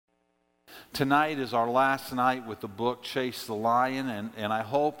Tonight is our last night with the book Chase the Lion, and I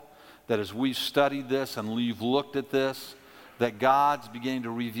hope that as we've studied this and we've looked at this, that God's beginning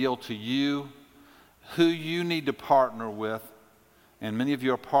to reveal to you who you need to partner with. And many of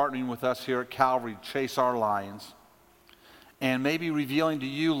you are partnering with us here at Calvary to chase our lions. And maybe revealing to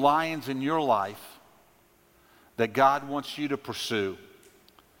you lions in your life that God wants you to pursue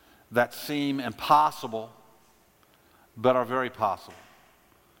that seem impossible but are very possible.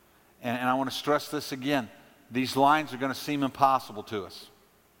 And I want to stress this again. These lions are going to seem impossible to us.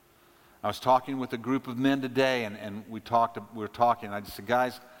 I was talking with a group of men today, and we were talking, and I just said,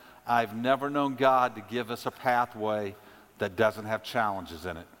 guys, I've never known God to give us a pathway that doesn't have challenges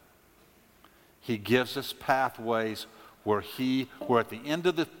in it. He gives us pathways where at the end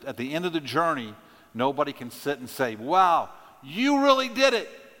of the journey, nobody can sit and say, wow, you really did it.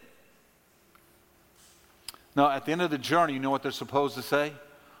 No, at the end of the journey, you know what they're supposed to say?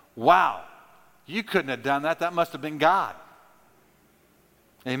 Wow, you couldn't have done that. That must have been God.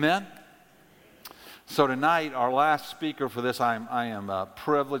 Amen? So tonight, our last speaker for this, I am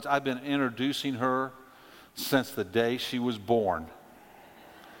privileged. I've been introducing her since the day she was born.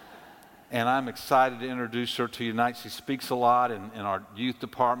 And I'm excited to introduce her to you tonight. She speaks a lot in our youth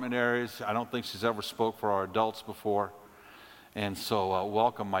department areas. I don't think she's ever spoke for our adults before. And so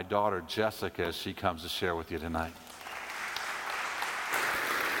welcome my daughter, Jessica, as she comes to share with you tonight.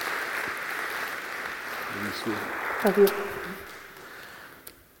 Love you.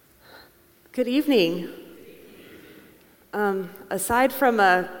 Good evening. Aside from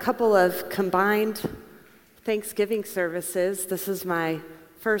a couple of combined Thanksgiving services, this is my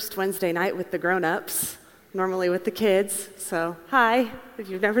first Wednesday night with the grown-ups, normally with the kids. So, hi, if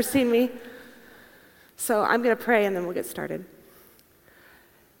you've never seen me. So I'm going to pray and then we'll get started.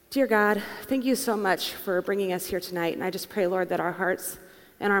 Dear God, thank you so much for bringing us here tonight. And I just pray, Lord, that our hearts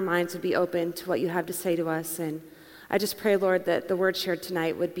and our minds would be open to what you have to say to us. And I just pray, Lord, that the word shared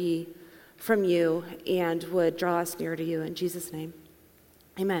tonight would be from you and would draw us near to you. In Jesus' name,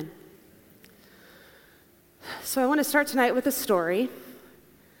 amen. So I want to start tonight with a story.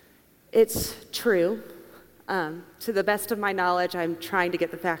 It's true. To the best of my knowledge, I'm trying to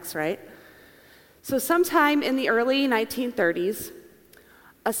get the facts right. So sometime in the early 1930s,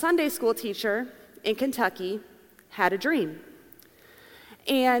 a Sunday school teacher in Kentucky had a dream.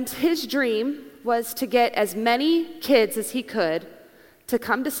 And his dream was to get as many kids as he could to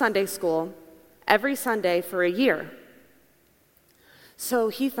come to Sunday school every Sunday for a year. So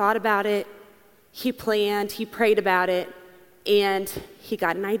he thought about it, he planned, he prayed about it, and he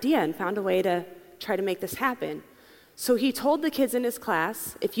got an idea and found a way to try to make this happen. So he told the kids in his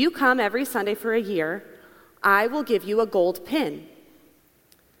class, if you come every Sunday for a year, I will give you a gold pin.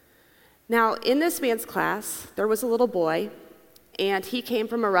 Now, in this man's class, there was a little boy, and he came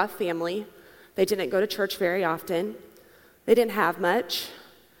from a rough family. They didn't go to church very often. They didn't have much.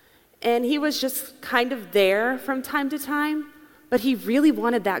 And he was just kind of there from time to time, but he really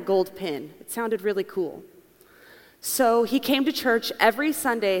wanted that gold pin. It sounded really cool. So he came to church every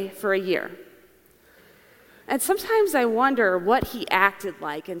Sunday for a year. And sometimes I wonder what he acted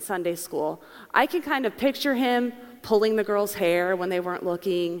like in Sunday school. I can kind of picture him pulling the girls' hair when they weren't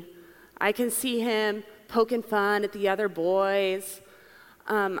looking. I can see him poking fun at the other boys.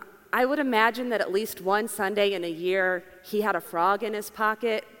 I would imagine that at least one Sunday in a year, he had a frog in his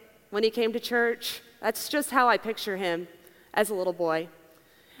pocket when he came to church. That's just how I picture him as a little boy.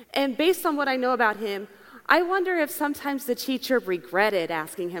 And based on what I know about him, I wonder if sometimes the teacher regretted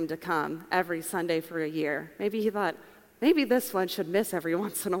asking him to come every Sunday for a year. Maybe he thought, maybe this one should miss every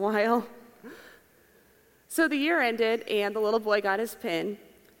once in a while. So the year ended, and the little boy got his pin,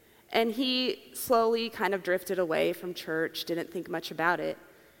 and he slowly kind of drifted away from church, didn't think much about it.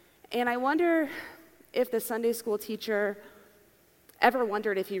 And I wonder if the Sunday school teacher ever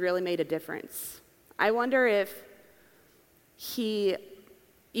wondered if he really made a difference. I wonder if he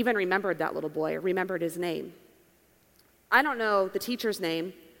even remembered that little boy, or remembered his name. I don't know the teacher's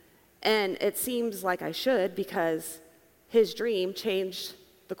name, and it seems like I should because his dream changed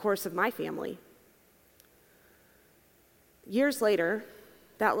the course of my family. Years later,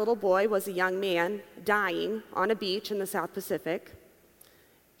 that little boy was a young man dying on a beach in the South Pacific.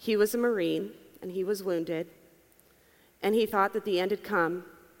 He was a Marine, and he was wounded, and he thought that the end had come.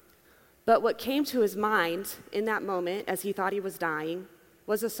 But what came to his mind in that moment as he thought he was dying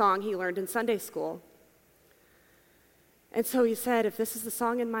was a song he learned in Sunday school. And so he said, if this is the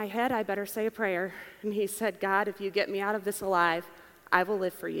song in my head, I better say a prayer. And he said, God, if you get me out of this alive, I will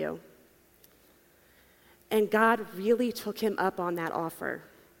live for you. And God really took him up on that offer.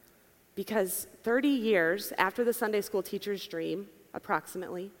 Because 30 years after the Sunday school teacher's dream,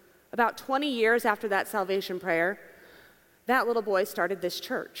 approximately, About 20 years after that salvation prayer, that little boy started this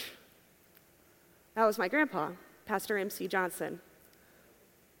church. That was my grandpa, Pastor M.C. Johnson.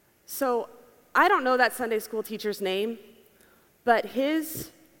 So I don't know that Sunday school teacher's name, but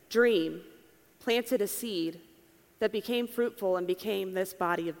his dream planted a seed that became fruitful and became this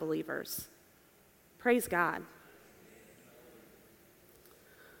body of believers. Praise God.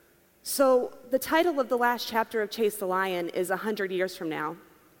 So the title of the last chapter of Chase the Lion is 100 years from now.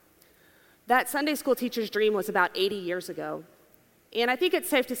 That Sunday school teacher's dream was about 80 years ago. And I think it's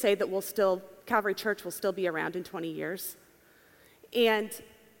safe to say that Calvary Church will still be around in 20 years. And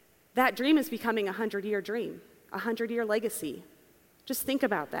that dream is becoming a 100-year dream, a 100-year legacy. Just think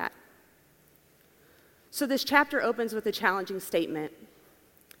about that. So this chapter opens with a challenging statement.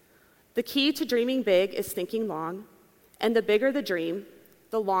 The key to dreaming big is thinking long, and the bigger the dream,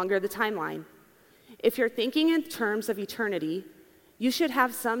 the longer the timeline. If you're thinking in terms of eternity, you should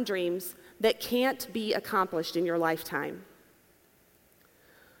have some dreams that can't be accomplished in your lifetime.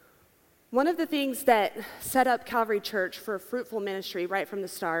 One of the things that set up Calvary Church for fruitful ministry right from the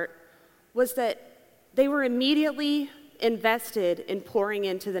start was that they were immediately invested in pouring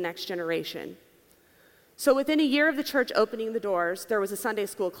into the next generation. So within a year of the church opening the doors, there was a Sunday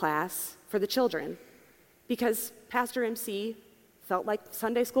school class for the children because Pastor MC felt like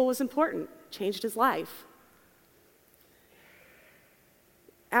Sunday school was important, changed his life.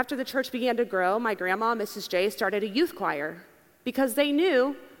 After the church began to grow, my grandma, Mrs. J, started a youth choir because they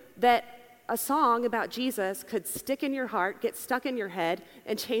knew that a song about Jesus could stick in your heart, get stuck in your head,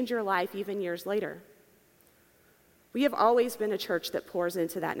 and change your life even years later. We have always been a church that pours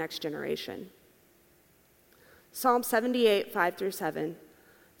into that next generation. Psalm 78, 5-7.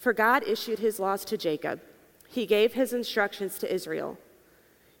 For God issued his laws to Jacob. He gave his instructions to Israel.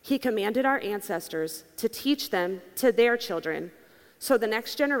 He commanded our ancestors to teach them to their children, so the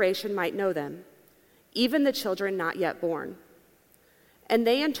next generation might know them, even the children not yet born. And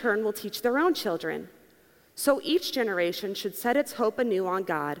they in turn will teach their own children. So each generation should set its hope anew on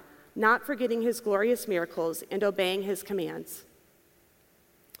God, not forgetting his glorious miracles and obeying his commands.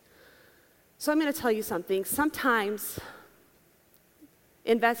 So I'm going to tell you something. Sometimes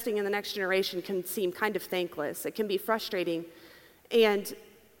investing in the next generation can seem kind of thankless. It can be frustrating, and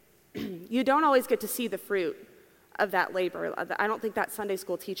you don't always get to see the fruit of that labor. I don't think that Sunday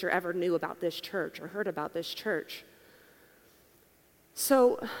school teacher ever knew about this church or heard about this church.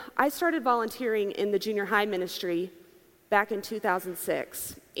 So I started volunteering in the junior high ministry back in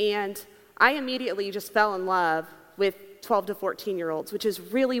 2006, and I immediately just fell in love with 12 to 14-year-olds, which is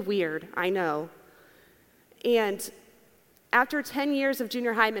really weird, I know. And after 10 years of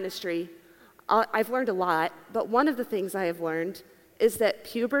junior high ministry, I've learned a lot, but one of the things I have learned is that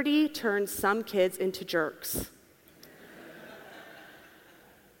puberty turns some kids into jerks.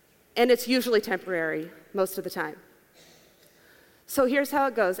 And it's usually temporary, most of the time. So here's how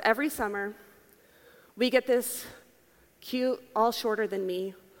it goes. Every summer, we get this cute, all shorter than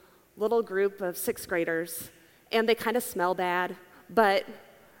me, little group of sixth graders, and they kind of smell bad, but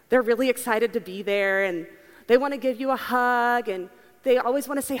they're really excited to be there, and they want to give you a hug, and they always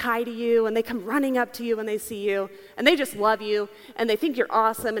want to say hi to you, and they come running up to you when they see you, and they just love you, and they think you're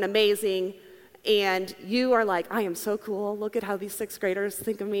awesome and amazing, and you are like, I am so cool. Look at how these sixth graders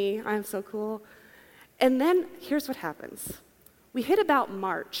think of me. I am so cool. And then here's what happens. We hit about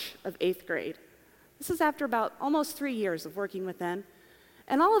March of 8th grade. This is after about almost 3 years of working with them,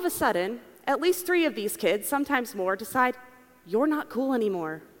 and all of a sudden, at least 3 of these kids, sometimes more, decide, you're not cool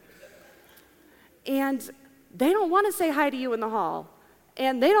anymore. And they don't want to say hi to you in the hall.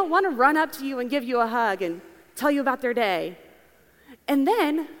 And they don't want to run up to you and give you a hug and tell you about their day. And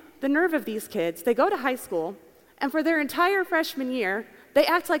then, the nerve of these kids, they go to high school, and for their entire freshman year, they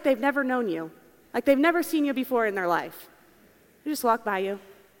act like they've never known you, like they've never seen you before in their life. They just walk by you.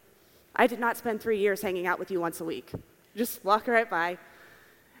 I did not spend 3 years hanging out with you once a week. Just walk right by.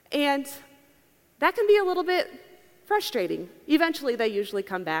 And that can be a little bit frustrating. Eventually, they usually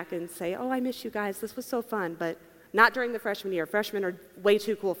come back and say, oh, I miss you guys. This was so fun, but not during the freshman year. Freshmen are way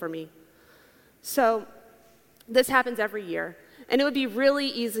too cool for me. So this happens every year, and it would be really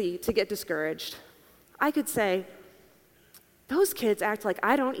easy to get discouraged. I could say, those kids act like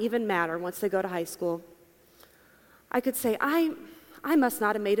I don't even matter once they go to high school. I could say, I must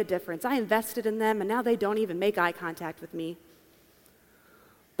not have made a difference. I invested in them, and now they don't even make eye contact with me.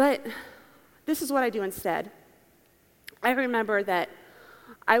 But this is what I do instead. I remember that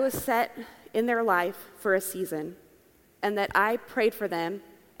I was set in their life for a season, and that I prayed for them,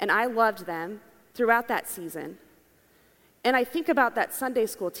 and I loved them throughout that season. And I think about that Sunday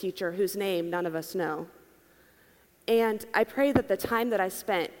school teacher whose name none of us know. And I pray that the time that I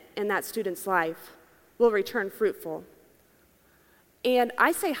spent in that student's life will return fruitful. And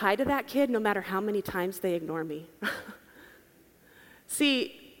I say hi to that kid no matter how many times they ignore me.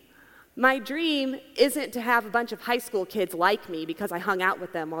 See, my dream isn't to have a bunch of high school kids like me because I hung out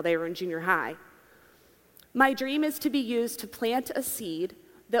with them while they were in junior high. My dream is to be used to plant a seed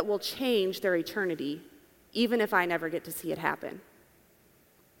that will change their eternity, even if I never get to see it happen.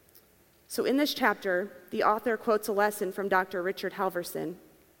 So in this chapter, the author quotes a lesson from Dr. Richard Halverson.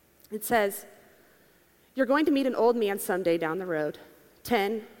 It says, "You're going to meet an old man someday down the road,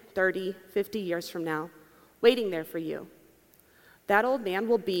 10, 30, 50 years from now, waiting there for you. That old man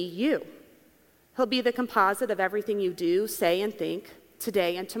will be you. He'll be the composite of everything you do, say, and think,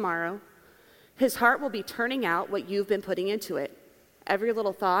 today and tomorrow. His heart will be turning out what you've been putting into it. Every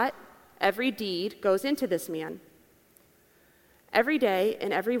little thought, every deed goes into this man. Every day,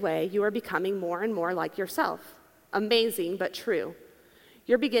 in every way, you are becoming more and more like yourself. Amazing, but true.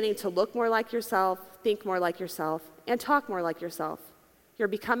 You're beginning to look more like yourself, think more like yourself, and talk more like yourself. You're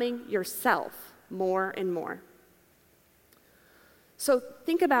becoming yourself more and more." So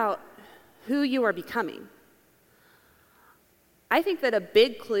think about who you are becoming. I think that a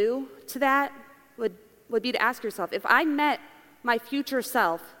big clue to that would be to ask yourself, if I met my future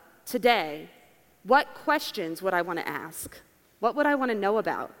self today, what questions would I want to ask? What would I want to know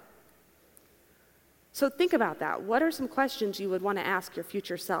about? So think about that. What are some questions you would want to ask your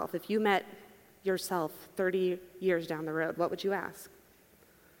future self? If you met yourself 30 years down the road, what would you ask?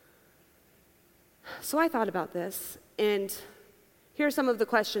 So I thought about this, and here are some of the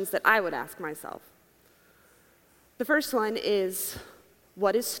questions that I would ask myself. The first one is,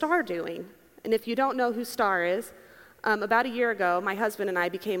 what is Star doing? And if you don't know who Star is, about a year ago, my husband and I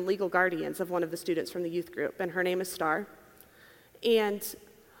became legal guardians of one of the students from the youth group, and her name is Star. And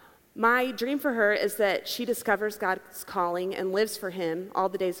my dream for her is that she discovers God's calling and lives for him all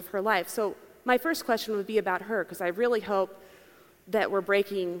the days of her life. So my first question would be about her, because I really hope that we're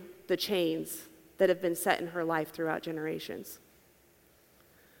breaking the chains that have been set in her life throughout generations.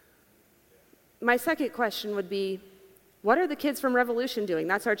 My second question would be, what are the kids from Revolution doing?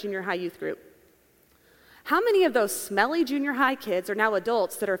 That's our junior high youth group. How many of those smelly junior high kids are now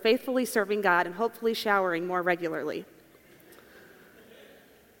adults that are faithfully serving God and hopefully showering more regularly?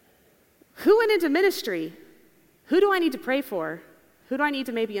 Who went into ministry? Who do I need to pray for? Who do I need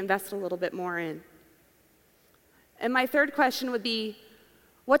to maybe invest a little bit more in? And my third question would be,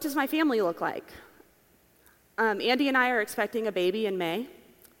 what does my family look like? Andy and I are expecting a baby in May,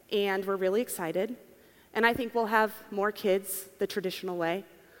 and we're really excited. And I think we'll have more kids the traditional way.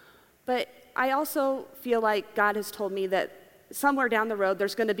 But I also feel like God has told me that somewhere down the road,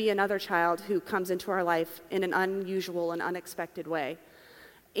 there's going to be another child who comes into our life in an unusual and unexpected way.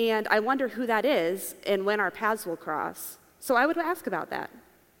 And I wonder who that is and when our paths will cross. So I would ask about that.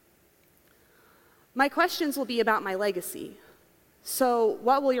 My questions will be about my legacy. So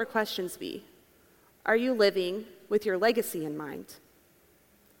what will your questions be? Are you living with your legacy in mind?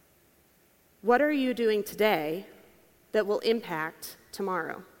 What are you doing today that will impact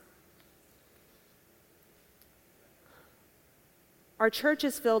tomorrow? Our church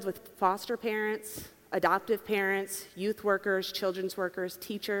is filled with foster parents, adoptive parents, youth workers, children's workers,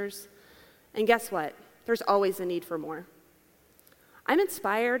 teachers, and guess what? There's always a need for more. I'm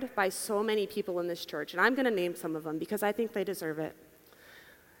inspired by so many people in this church, and I'm going to name some of them because I think they deserve it.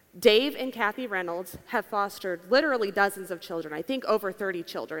 Dave and Kathy Reynolds have fostered literally dozens of children. I think over 30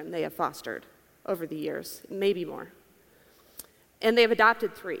 children they have fostered over the years, maybe more. And they've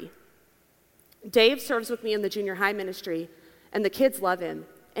adopted 3. Dave serves with me in the junior high ministry, and the kids love him.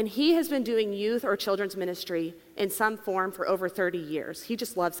 And he has been doing youth or children's ministry in some form for over 30 years. He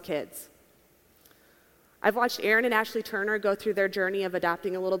just loves kids. I've watched Aaron and Ashley Turner go through their journey of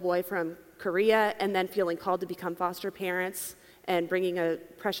adopting a little boy from Korea and then feeling called to become foster parents and bringing a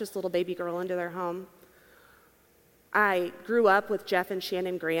precious little baby girl into their home. I grew up with Jeff and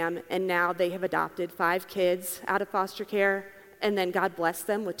Shannon Graham, and now they have adopted 5 kids out of foster care, and then God blessed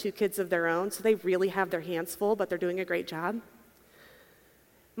them with 2 kids of their own, so they really have their hands full, but they're doing a great job.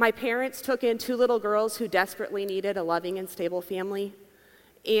 My parents took in 2 little girls who desperately needed a loving and stable family,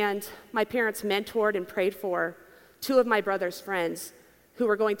 and my parents mentored and prayed for 2 of my brother's friends who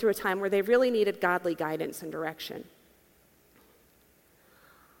were going through a time where they really needed godly guidance and direction.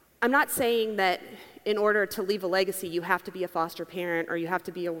 I'm not saying that in order to leave a legacy, you have to be a foster parent or you have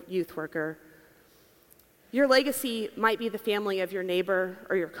to be a youth worker. Your legacy might be the family of your neighbor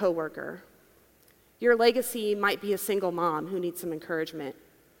or your coworker. Your legacy might be a single mom who needs some encouragement.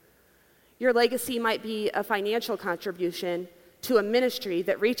 Your legacy might be a financial contribution to a ministry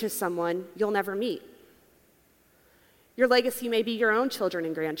that reaches someone you'll never meet. Your legacy may be your own children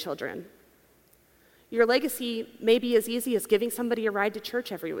and grandchildren. Your legacy may be as easy as giving somebody a ride to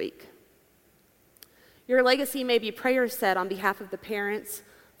church every week. Your legacy may be prayers said on behalf of the parents,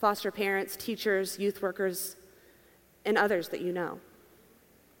 foster parents, teachers, youth workers, and others that you know.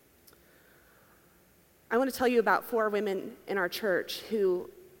 I want to tell you about 4 women in our church who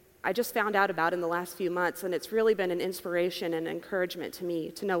I just found out about in the last few months, and it's really been an inspiration and encouragement to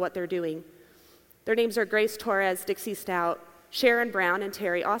me to know what they're doing. Their names are Grace Torres, Dixie Stout, Sharon Brown, and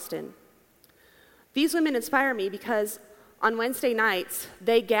Terry Austin. These women inspire me because on Wednesday nights,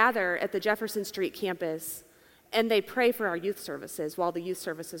 they gather at the Jefferson Street campus and they pray for our youth services while the youth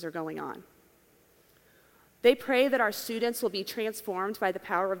services are going on. They pray that our students will be transformed by the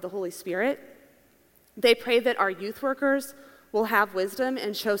power of the Holy Spirit. They pray that our youth workers will have wisdom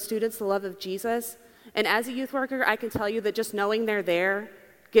and show students the love of Jesus. And as a youth worker, I can tell you that just knowing they're there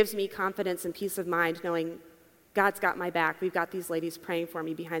gives me confidence and peace of mind, knowing God's got my back. We've got these ladies praying for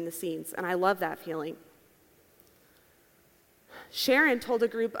me behind the scenes, and I love that feeling. Sharon told a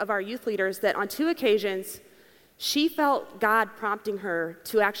group of our youth leaders that on 2 occasions, she felt God prompting her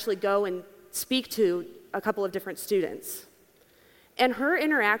to actually go and speak to a couple of different students. And her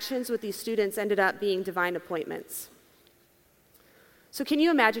interactions with these students ended up being divine appointments. So can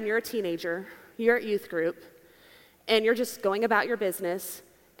you imagine you're a teenager, you're at youth group, and you're just going about your business,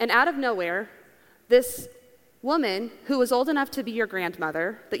 and out of nowhere, this woman who was old enough to be your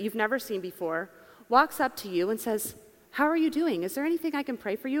grandmother that you've never seen before walks up to you and says, "How are you doing? Is there anything I can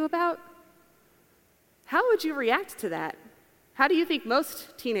pray for you about?" How would you react to that? How do you think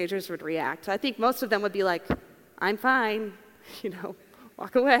most teenagers would react? I think most of them would be like, "I'm fine,"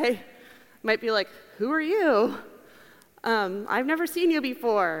 walk away. Might be like, "Who are you? I've never seen you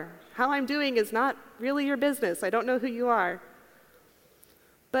before. How I'm doing is not really your business. I don't know who you are."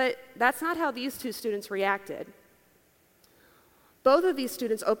 But that's not how these 2 students reacted. Both of these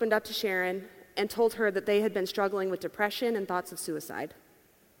students opened up to Sharon and told her that they had been struggling with depression and thoughts of suicide.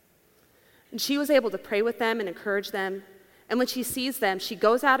 And she was able to pray with them and encourage them. And when she sees them, she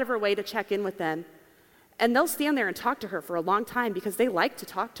goes out of her way to check in with them. And they'll stand there and talk to her for a long time because they like to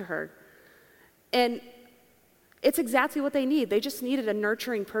talk to her. And it's exactly what they need. They just needed a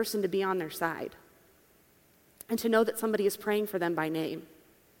nurturing person to be on their side and to know that somebody is praying for them by name.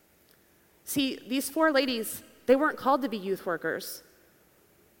 See, these 4 ladies, they weren't called to be youth workers.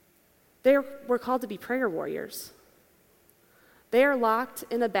 They were called to be prayer warriors. They are locked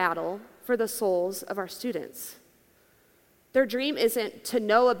in a battle for the souls of our students. Their dream isn't to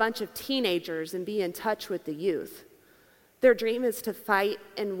know a bunch of teenagers and be in touch with the youth. Their dream is to fight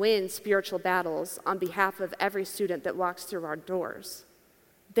and win spiritual battles on behalf of every student that walks through our doors.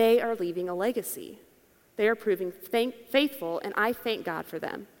 They are leaving a legacy. They are proving faithful, and I thank God for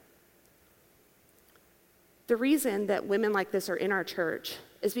them. The reason that women like this are in our church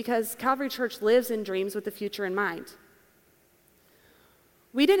is because Calvary Church lives in dreams with the future in mind.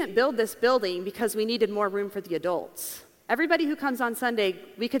 We didn't build this building because we needed more room for the adults. Everybody who comes on Sunday,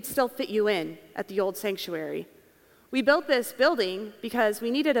 we could still fit you in at the old sanctuary. We built this building because we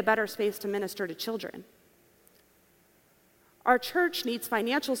needed a better space to minister to children. Our church needs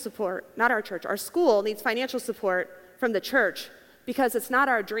financial support, our school needs financial support from the church because it's not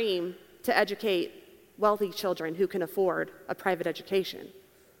our dream to educate wealthy children who can afford a private education.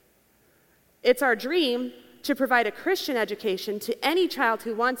 It's our dream to provide a Christian education to any child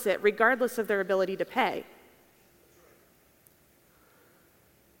who wants it, regardless of their ability to pay.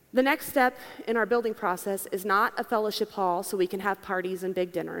 The next step in our building process is not a fellowship hall so we can have parties and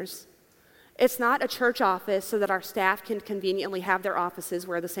big dinners. It's not a church office so that our staff can conveniently have their offices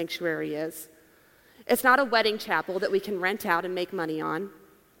where the sanctuary is. It's not a wedding chapel that we can rent out and make money on.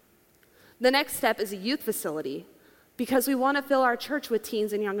 The next step is a youth facility because we want to fill our church with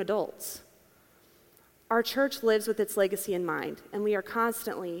teens and young adults. Our church lives with its legacy in mind, and we are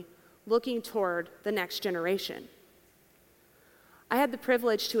constantly looking toward the next generation. I had the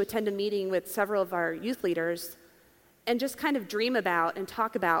privilege to attend a meeting with several of our youth leaders and just kind of dream about and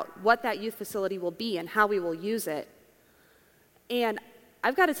talk about what that youth facility will be and how we will use it. And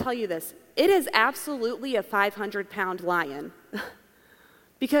I've got to tell you this, it is absolutely a 500-pound lion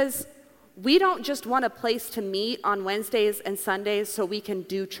because we don't just want a place to meet on Wednesdays and Sundays so we can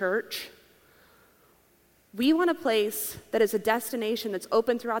do church. We want a place that is a destination that's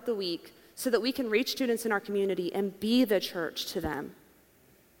open throughout the week so that we can reach students in our community and be the church to them.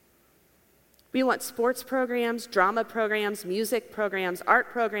 We want sports programs, drama programs, music programs, art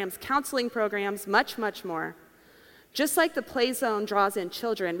programs, counseling programs, much, much more. Just like the play zone draws in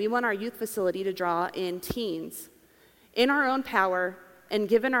children, we want our youth facility to draw in teens. In our own power and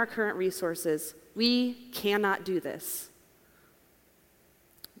given our current resources, we cannot do this.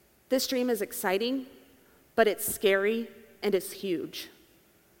 This dream is exciting, but it's scary and it's huge.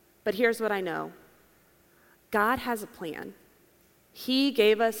 But here's what I know. God has a plan. He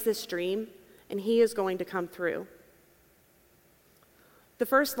gave us this dream, and he is going to come through. The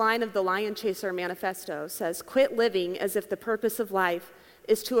first line of the Lion Chaser Manifesto says, "Quit living as if the purpose of life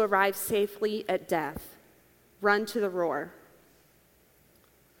is to arrive safely at death. Run to the roar."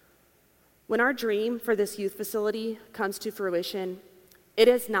 When our dream for this youth facility comes to fruition, it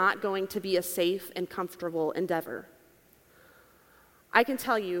is not going to be a safe and comfortable endeavor. I can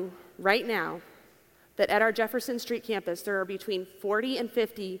tell you right now that at our Jefferson Street campus, there are between 40 and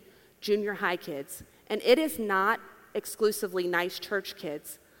 50 junior high kids, and it is not exclusively nice church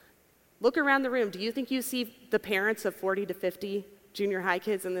kids. Look around the room. Do you think you see the parents of 40 to 50 junior high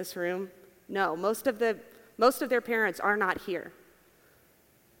kids in this room? No, most of their parents are not here.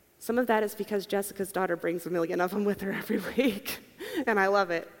 Some of that is because Jessica's daughter brings 1 million of them with her every week, and I love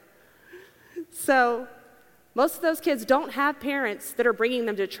it. So most of those kids don't have parents that are bringing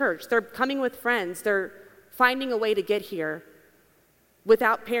them to church. They're coming with friends. They're finding a way to get here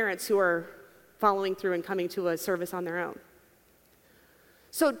without parents who are following through and coming to a service on their own.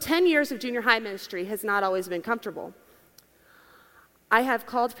 So 10 years of junior high ministry has not always been comfortable. I have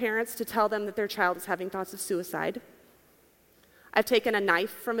called parents to tell them that their child is having thoughts of suicide. I've taken a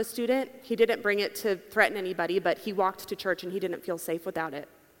knife from a student. He didn't bring it to threaten anybody, but he walked to church and he didn't feel safe without it.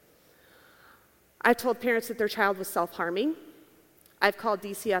 I've told parents that their child was self-harming. I've called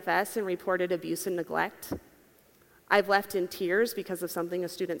DCFS and reported abuse and neglect. I've left in tears because of something a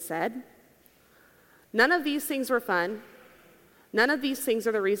student said. None of these things were fun. None of these things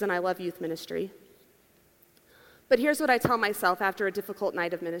are the reason I love youth ministry. But here's what I tell myself after a difficult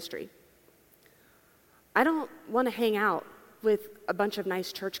night of ministry. I don't want to hang out with a bunch of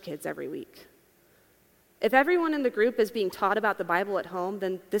nice church kids every week. If everyone in the group is being taught about the Bible at home,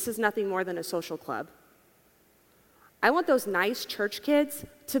 then this is nothing more than a social club. I want those nice church kids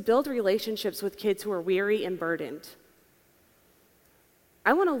to build relationships with kids who are weary and burdened.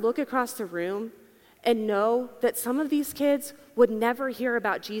 I want to look across the room and know that some of these kids would never hear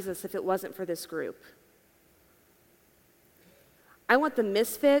about Jesus if it wasn't for this group. I want the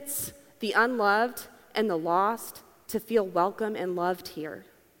misfits, the unloved, and the lost to feel welcome and loved here.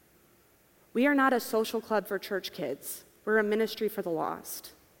 We are not a social club for church kids. We're a ministry for the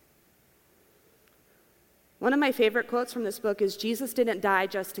lost. One of my favorite quotes from this book is, "Jesus didn't die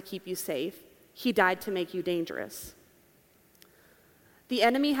just to keep you safe. He died to make you dangerous." The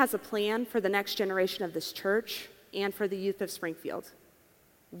enemy has a plan for the next generation of this church and for the youth of Springfield.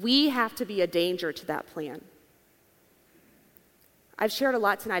 We have to be a danger to that plan. I've shared a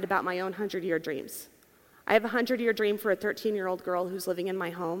lot tonight about my own 100-year dreams. I have a 100-year dream for a 13-year-old girl who's living in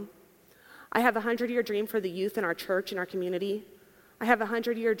my home. I have a 100-year dream for the youth in our church and our community. I have a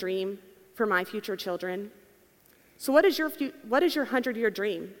 100-year dream for my future children. So what is your 100-year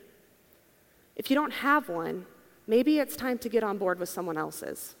dream? If you don't have one, maybe it's time to get on board with someone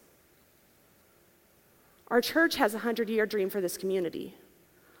else's. Our church has a 100-year dream for this community.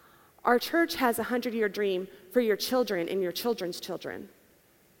 Our church has a 100-year dream for your children and your children's children.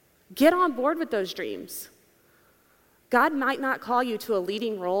 Get on board with those dreams. God might not call you to a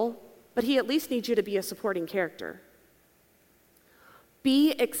leading role, but he at least needs you to be a supporting character.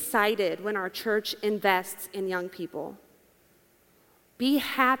 Be excited when our church invests in young people. Be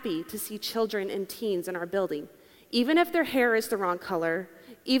happy to see children and teens in our building, even if their hair is the wrong color,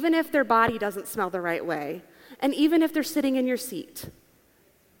 even if their body doesn't smell the right way, and even if they're sitting in your seat.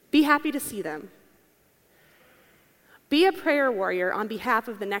 Be happy to see them. Be a prayer warrior on behalf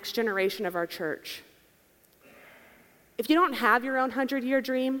of the next generation of our church. If you don't have your own 100-year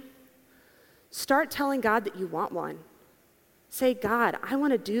dream, start telling God that you want one. Say, "God, I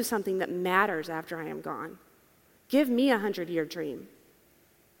want to do something that matters after I am gone. Give me a 100-year dream."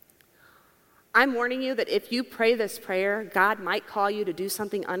 I'm warning you that if you pray this prayer, God might call you to do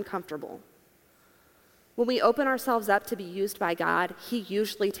something uncomfortable. When we open ourselves up to be used by God, he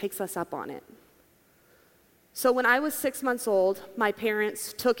usually takes us up on it. So when I was 6 months old, my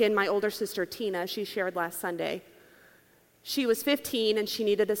parents took in my older sister, Tina. She shared last Sunday. She was 15 and she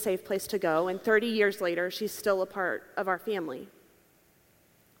needed a safe place to go, and 30 years later, she's still a part of our family.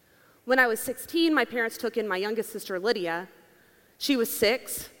 When I was 16, my parents took in my youngest sister, Lydia. She was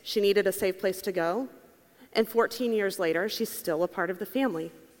 6, she needed a safe place to go, and 14 years later, she's still a part of the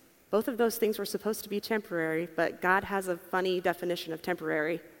family. Both of those things were supposed to be temporary, but God has a funny definition of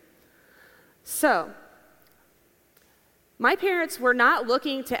temporary. So, my parents were not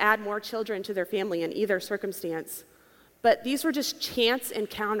looking to add more children to their family in either circumstance, but these were just chance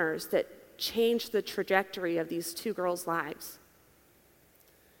encounters that changed the trajectory of these two girls' lives.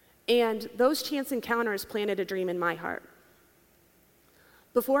 And those chance encounters planted a dream in my heart.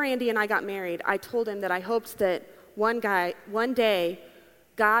 Before Andy and I got married, I told him that I hoped that one day,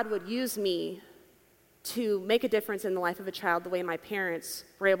 God would use me to make a difference in the life of a child the way my parents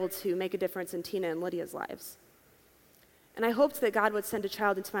were able to make a difference in Tina and Lydia's lives. And I hoped that God would send a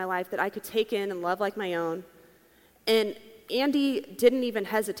child into my life that I could take in and love like my own. And Andy didn't even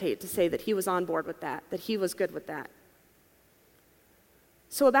hesitate to say that he was on board with that he was good with that.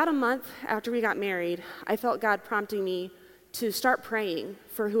 So about a month after we got married, I felt God prompting me to start praying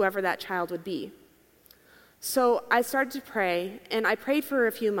for whoever that child would be. So I started to pray, and I prayed for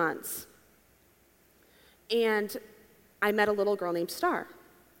a few months. And I met a little girl named Star.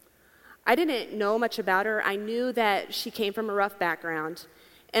 I didn't know much about her. I knew that she came from a rough background,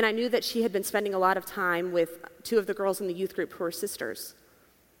 and I knew that she had been spending a lot of time with two of the girls in the youth group who were sisters.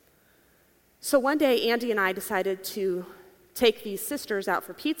 So one day, Andy and I decided to take these sisters out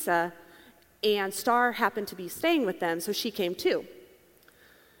for pizza, and Star happened to be staying with them, so she came too.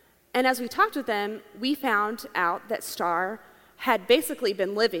 And as we talked with them, we found out that Star had basically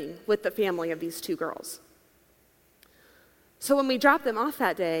been living with the family of these two girls. So when we dropped them off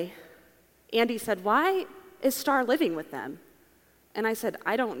that day, Andy said, "Why is Star living with them?" And I said,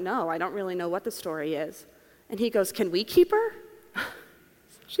 "I don't know. I don't really know what the story is." And he goes, "Can we keep her?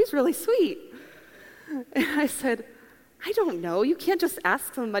 She's really sweet." And I said, "I don't know. You can't just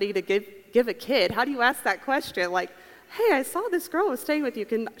ask somebody to give a kid. How do you ask that question? Like, hey, I saw this girl was staying with you.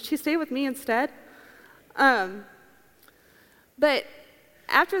 Can she stay with me instead?" But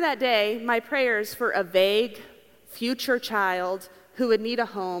after that day, my prayers for a vague future child who would need a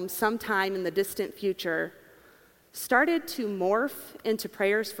home sometime in the distant future started to morph into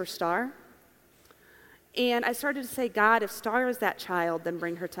prayers for Star. And I started to say, "God, if Star is that child, then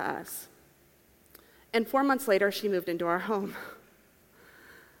bring her to us." And 4 months later, she moved into our home.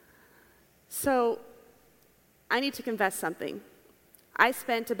 So I need to confess something. I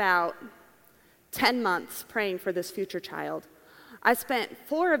spent about 10 months praying for this future child. I spent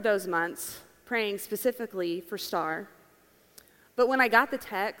 4 of those months praying specifically for Star. But when I got the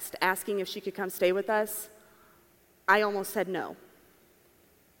text asking if she could come stay with us, I almost said no.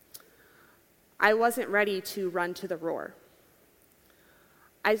 I wasn't ready to run to the roar.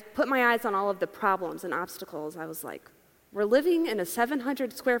 I put my eyes on all of the problems and obstacles. I was like, we're living in a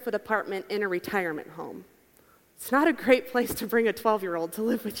 700 square foot apartment in a retirement home. It's not a great place to bring a 12-year-old to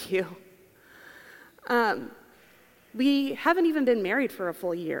live with you. We haven't even been married for a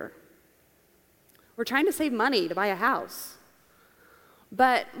full year. We're trying to save money to buy a house.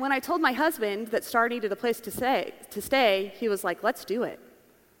 But when I told my husband that Star needed a place to stay, he was like, "Let's do it.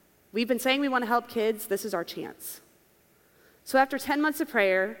 We've been saying we want to help kids. This is our chance." So after 10 months of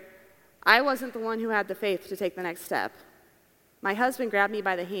prayer, I wasn't the one who had the faith to take the next step. My husband grabbed me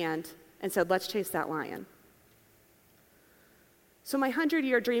by the hand and said, "Let's chase that lion." So my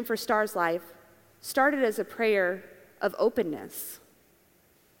 100-year dream for Star's life started as a prayer of openness.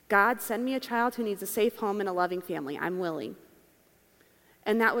 God, send me a child who needs a safe home and a loving family. I'm willing.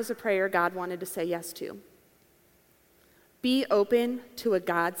 And that was a prayer God wanted to say yes to. Be open to a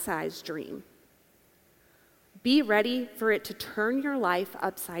God-sized dream. Be ready for it to turn your life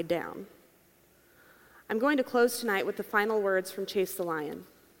upside down. I'm going to close tonight with the final words from Chase the Lion.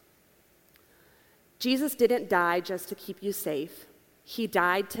 Jesus didn't die just to keep you safe. He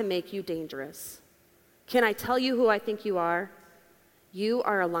died to make you dangerous. Can I tell you who I think you are? You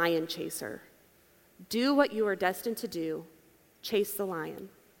are a lion chaser. Do what you are destined to do. Chase the lion.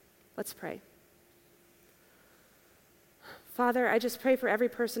 Let's pray. Father, I just pray for every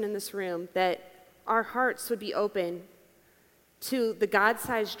person in this room that our hearts would be open to the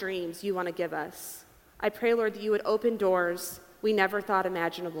God-sized dreams you want to give us. I pray, Lord, that you would open doors we never thought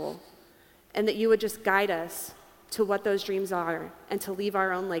imaginable, and that you would just guide us to what those dreams are and to leave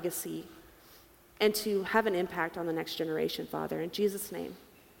our own legacy and to have an impact on the next generation, Father. In Jesus' name,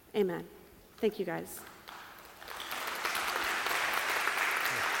 amen. Thank you, guys.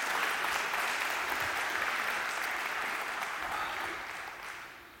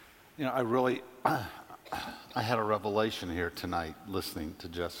 You know, I had a revelation here tonight listening to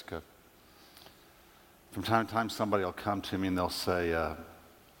Jessica. From time to time, somebody will come to me and they'll say,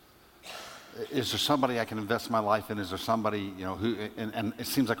 is there somebody I can invest my life in? Is there somebody, who, and it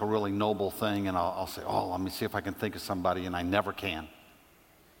seems like a really noble thing, and I'll say, let me see if I can think of somebody, and I never can.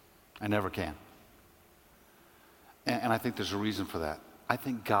 I never can. And I think there's a reason for that. I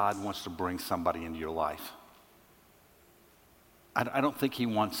think God wants to bring somebody into your life. I don't think he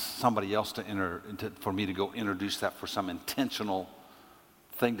wants somebody else for me to go introduce that for some intentional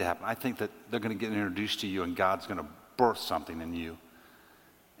thing to happen. I think that they're going to get introduced to you, and God's going to birth something in you.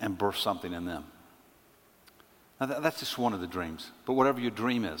 and birth something in them. Now, that's just one of the dreams. But whatever your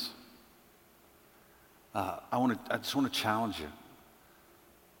dream is, I just want to challenge you.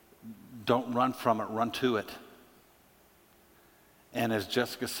 Don't run from it, run to it. And as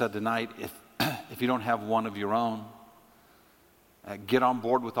Jessica said tonight, if you don't have one of your own, get on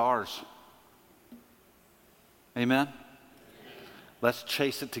board with ours. Amen? Let's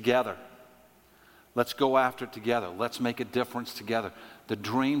chase it together. Let's go after it together. Let's make a difference together. The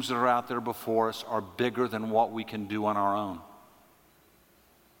dreams that are out there before us are bigger than what we can do on our own.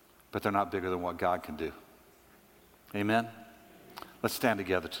 But they're not bigger than what God can do. Amen? Let's stand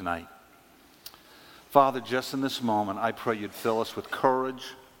together tonight. Father, just in this moment, I pray you'd fill us with courage.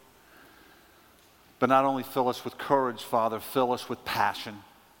 But not only fill us with courage, Father, fill us with passion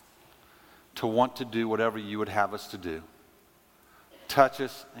to want to do whatever you would have us to do. Touch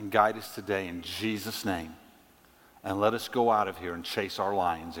us and guide us today in Jesus' name. And let us go out of here and chase our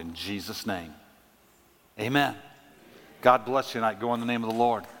lions in Jesus' name. Amen. God bless you tonight. Go in the name of the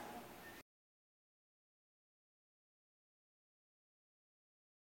Lord.